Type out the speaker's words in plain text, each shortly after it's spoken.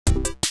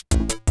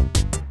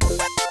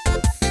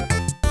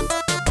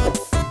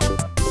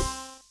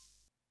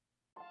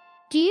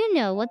you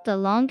know what the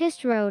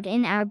longest road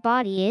in our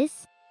body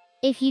is?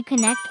 If you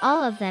connect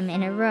all of them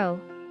in a row,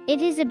 it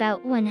is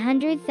about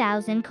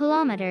 100,000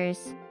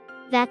 kilometers.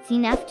 That's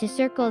enough to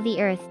circle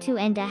the Earth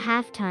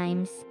 2.5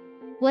 times.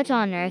 What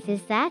on earth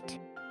is that?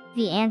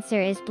 The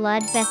answer is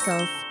blood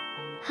vessels.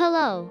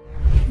 Hello.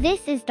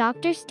 This is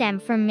Dr. Stem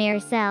from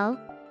Miracell.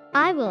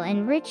 I will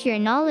enrich your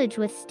knowledge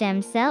with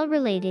stem cell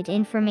related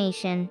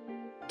information.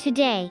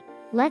 Today,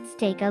 let's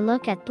take a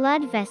look at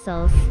blood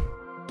vessels.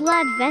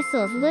 Blood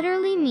vessels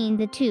literally mean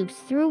the tubes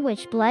through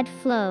which blood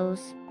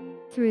flows.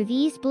 Through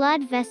these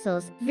blood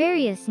vessels,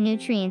 various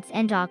nutrients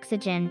and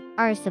oxygen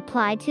are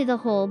supplied to the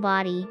whole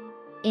body.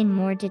 In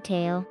more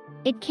detail,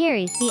 it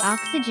carries the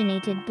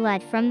oxygenated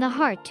blood from the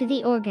heart to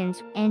the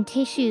organs and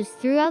tissues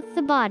throughout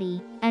the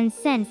body, and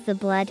sends the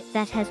blood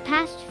that has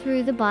passed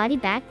through the body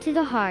back to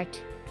the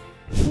heart.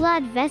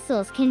 Blood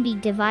vessels can be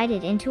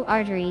divided into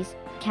arteries,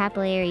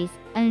 capillaries,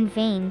 and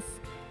veins.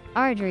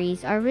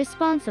 Arteries are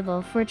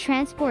responsible for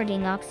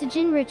transporting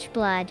oxygen-rich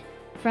blood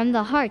from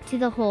the heart to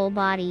the whole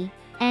body,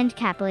 and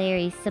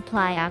capillaries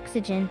supply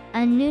oxygen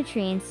and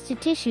nutrients to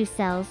tissue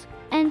cells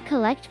and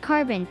collect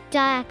carbon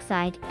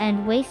dioxide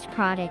and waste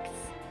products.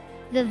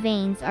 The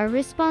veins are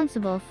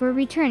responsible for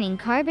returning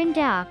carbon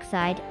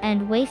dioxide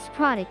and waste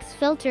products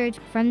filtered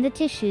from the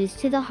tissues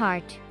to the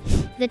heart.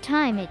 The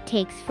time it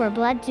takes for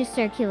blood to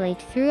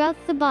circulate throughout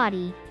the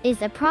body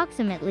is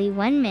approximately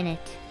 1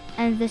 minute,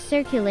 and the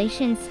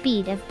circulation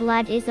speed of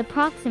blood is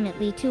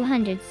approximately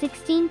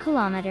 216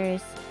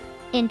 kilometers.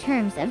 In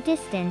terms of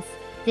distance,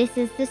 this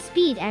is the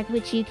speed at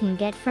which you can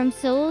get from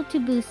Seoul to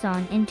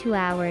Busan in 2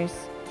 hours.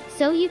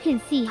 So you can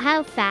see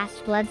how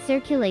fast blood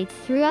circulates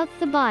throughout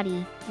the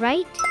body,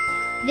 right?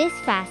 This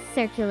fast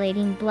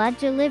circulating blood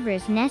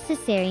delivers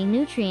necessary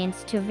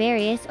nutrients to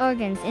various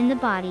organs in the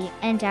body,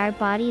 and our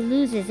body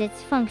loses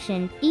its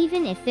function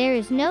even if there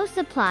is no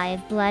supply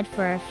of blood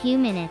for a few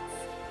minutes.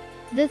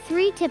 The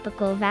 3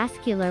 typical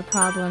vascular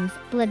problems,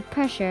 blood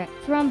pressure,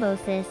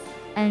 thrombosis,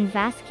 and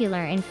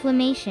vascular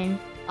inflammation,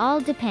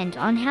 all depend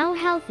on how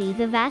healthy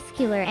the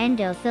vascular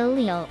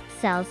endothelial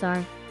cells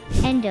are.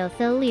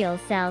 Endothelial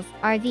cells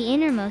are the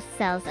innermost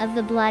cells of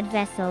the blood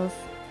vessels.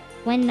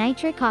 When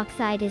nitric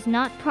oxide is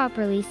not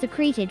properly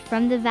secreted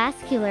from the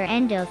vascular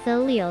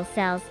endothelial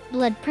cells,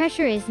 blood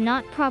pressure is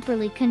not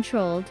properly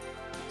controlled.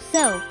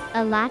 So,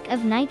 a lack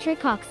of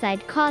nitric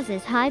oxide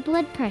causes high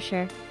blood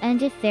pressure,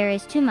 and if there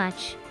is too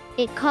much,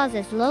 it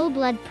causes low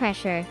blood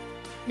pressure.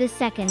 The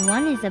second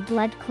one is a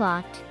blood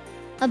clot.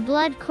 A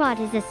blood clot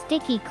is a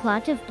sticky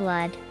clot of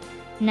blood.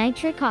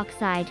 Nitric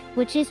oxide,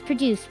 which is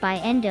produced by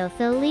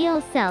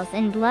endothelial cells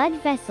and blood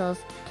vessels,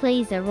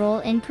 plays a role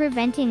in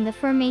preventing the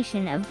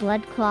formation of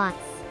blood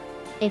clots.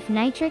 If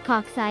nitric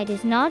oxide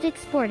is not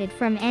exported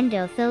from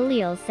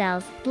endothelial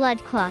cells, blood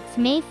clots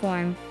may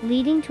form,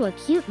 leading to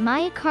acute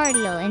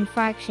myocardial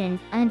infarction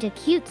and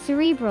acute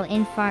cerebral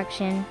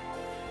infarction.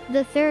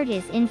 The third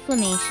is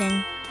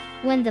inflammation.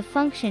 When the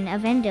function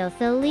of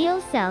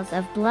endothelial cells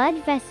of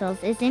blood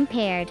vessels is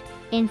impaired,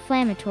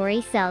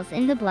 inflammatory cells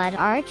in the blood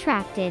are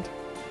attracted.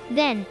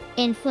 Then,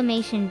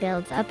 inflammation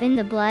builds up in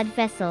the blood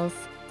vessels.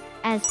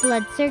 As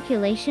blood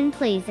circulation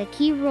plays a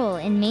key role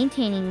in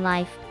maintaining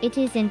life, it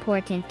is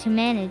important to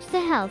manage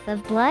the health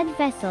of blood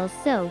vessels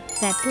so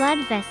that blood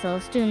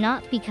vessels do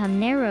not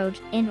become narrowed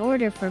in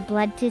order for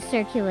blood to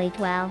circulate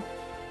well.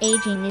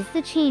 Aging is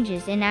the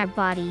changes in our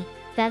body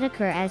that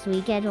occur as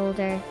we get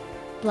older.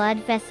 Blood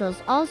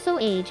vessels also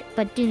age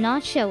but do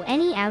not show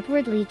any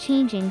outwardly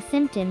changing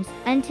symptoms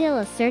until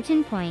a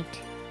certain point.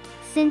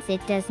 Since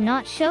it does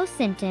not show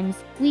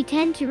symptoms, we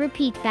tend to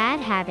repeat bad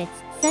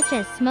habits such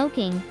as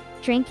smoking,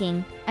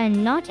 drinking,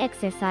 and not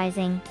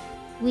exercising.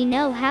 We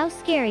know how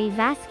scary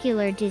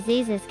vascular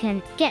diseases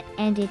can get,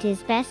 and it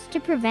is best to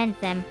prevent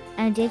them,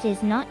 and it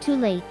is not too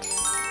late.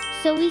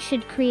 So we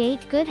should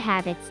create good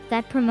habits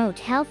that promote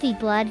healthy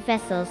blood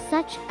vessels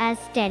such as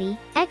steady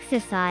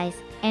exercise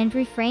and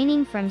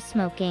refraining from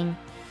smoking.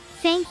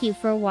 Thank you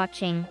for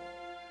watching.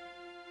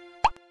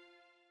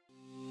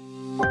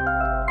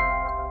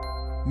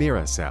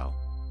 Miracell.